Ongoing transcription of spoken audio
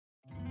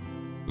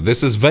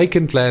This is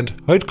vacant land,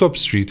 Hoedkop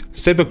Street,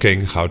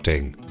 Sebokeng,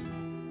 Gauteng.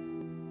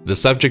 The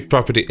subject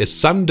property is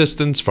some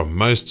distance from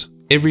most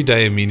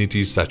everyday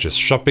amenities such as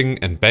shopping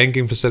and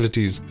banking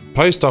facilities,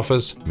 post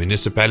office,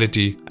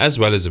 municipality, as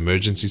well as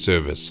emergency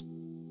service.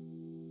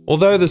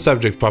 Although the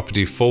subject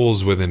property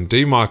falls within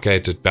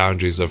demarcated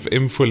boundaries of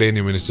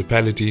Mfuleni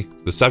municipality,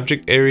 the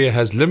subject area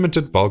has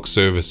limited bulk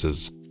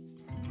services.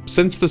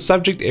 Since the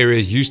subject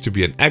area used to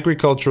be an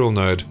agricultural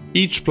node,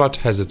 each plot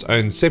has its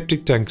own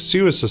septic tank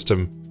sewer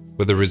system,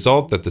 with the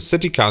result that the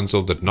city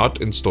council did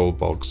not install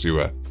bulk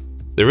sewer.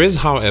 There is,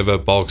 however,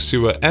 bulk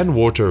sewer and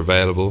water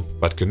available,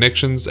 but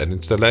connections and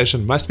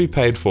installation must be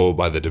paid for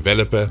by the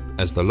developer,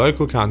 as the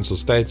local council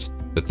states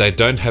that they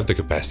don't have the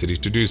capacity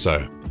to do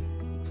so.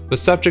 The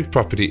subject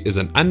property is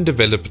an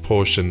undeveloped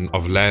portion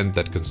of land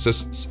that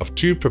consists of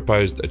two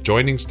proposed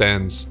adjoining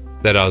stands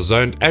that are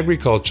zoned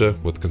agriculture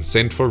with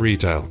consent for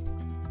retail.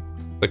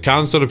 The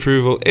council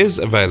approval is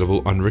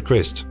available on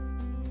request.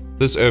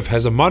 This earth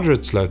has a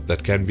moderate slope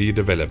that can be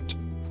developed.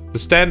 The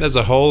stand as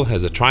a whole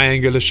has a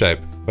triangular shape,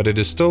 but it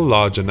is still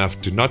large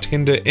enough to not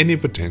hinder any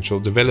potential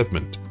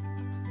development.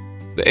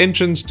 The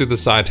entrance to the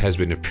site has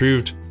been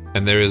approved,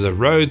 and there is a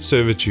road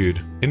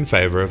servitude in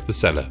favor of the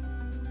seller.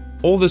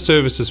 All the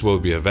services will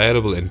be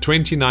available in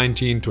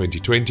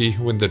 2019-2020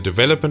 when the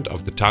development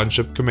of the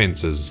township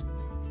commences.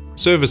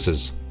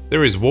 Services: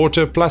 there is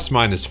water plus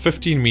minus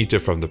 15 meter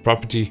from the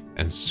property,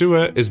 and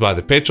sewer is by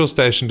the petrol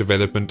station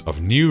development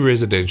of new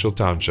residential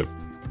township.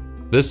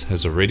 This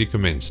has already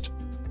commenced.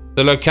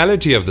 The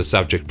locality of the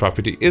subject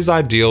property is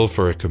ideal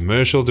for a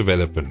commercial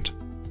development.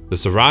 The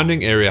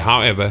surrounding area,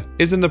 however,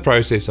 is in the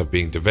process of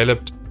being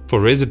developed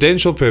for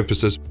residential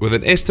purposes, with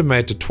an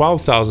estimated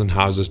 12,000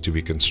 houses to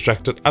be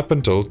constructed up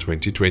until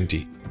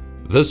 2020.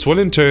 This will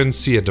in turn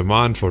see a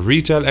demand for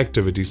retail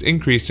activities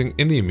increasing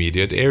in the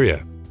immediate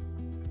area.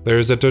 There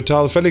is a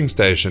Total filling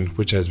station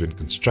which has been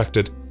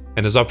constructed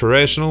and is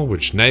operational,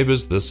 which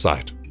neighbors this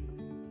site.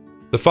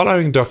 The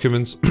following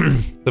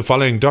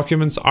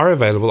documents are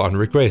available on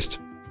request: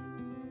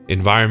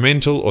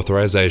 environmental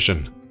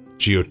authorization,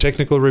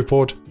 geotechnical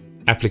report,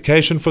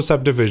 application for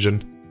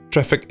subdivision,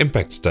 traffic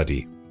impact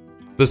study.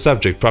 The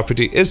subject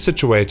property is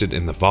situated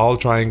in the Vaal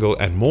Triangle,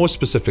 and more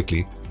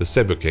specifically the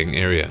Sebokeng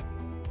area.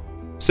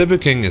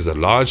 Sebokeng is a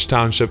large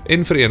township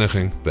in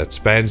Vereniging that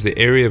spans the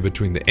area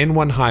between the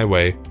N1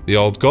 highway, the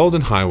Old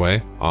Golden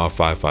Highway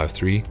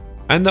R553,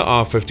 and the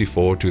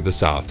R54 to the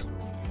south.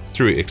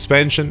 Through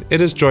expansion, it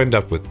is joined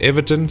up with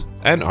Everton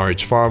and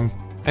Orange Farm,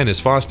 and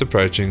is fast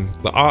approaching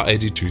the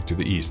R82 to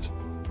the east.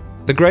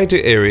 The greater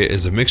area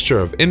is a mixture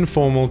of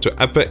informal to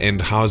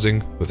upper-end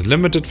housing with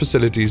limited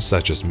facilities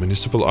such as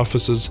municipal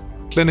offices,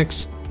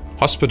 clinics,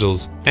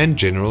 hospitals, and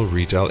general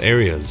retail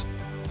areas.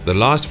 The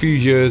last few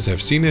years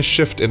have seen a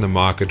shift in the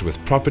market,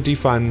 with property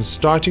funds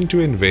starting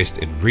to invest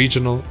in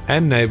regional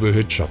and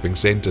neighborhood shopping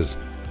centers,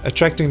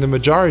 attracting the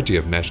majority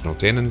of national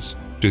tenants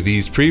to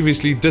these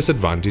previously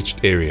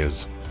disadvantaged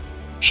areas.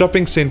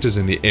 Shopping centers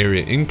in the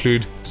area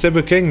include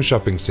Sebokeng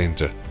Shopping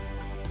Center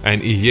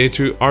and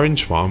Iyetu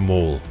Orange Farm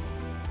Mall.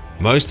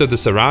 Most of the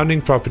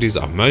surrounding properties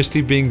are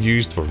mostly being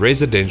used for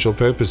residential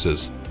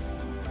purposes.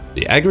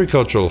 The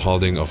agricultural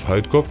holding of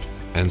Hoedkop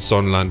and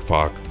Sonland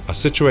Park are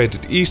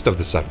situated east of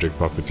the subject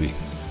property.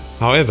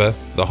 However,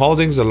 the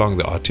holdings along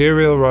the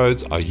arterial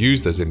roads are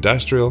used as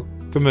industrial,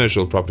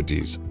 commercial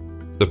properties.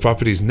 The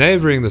properties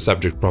neighboring the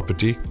subject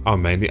property are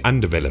mainly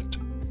undeveloped.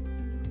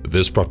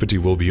 This property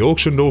will be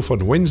auctioned off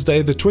on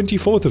Wednesday the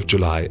 24th of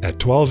July at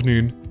 12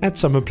 noon at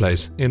Summer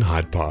Place in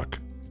Hyde Park.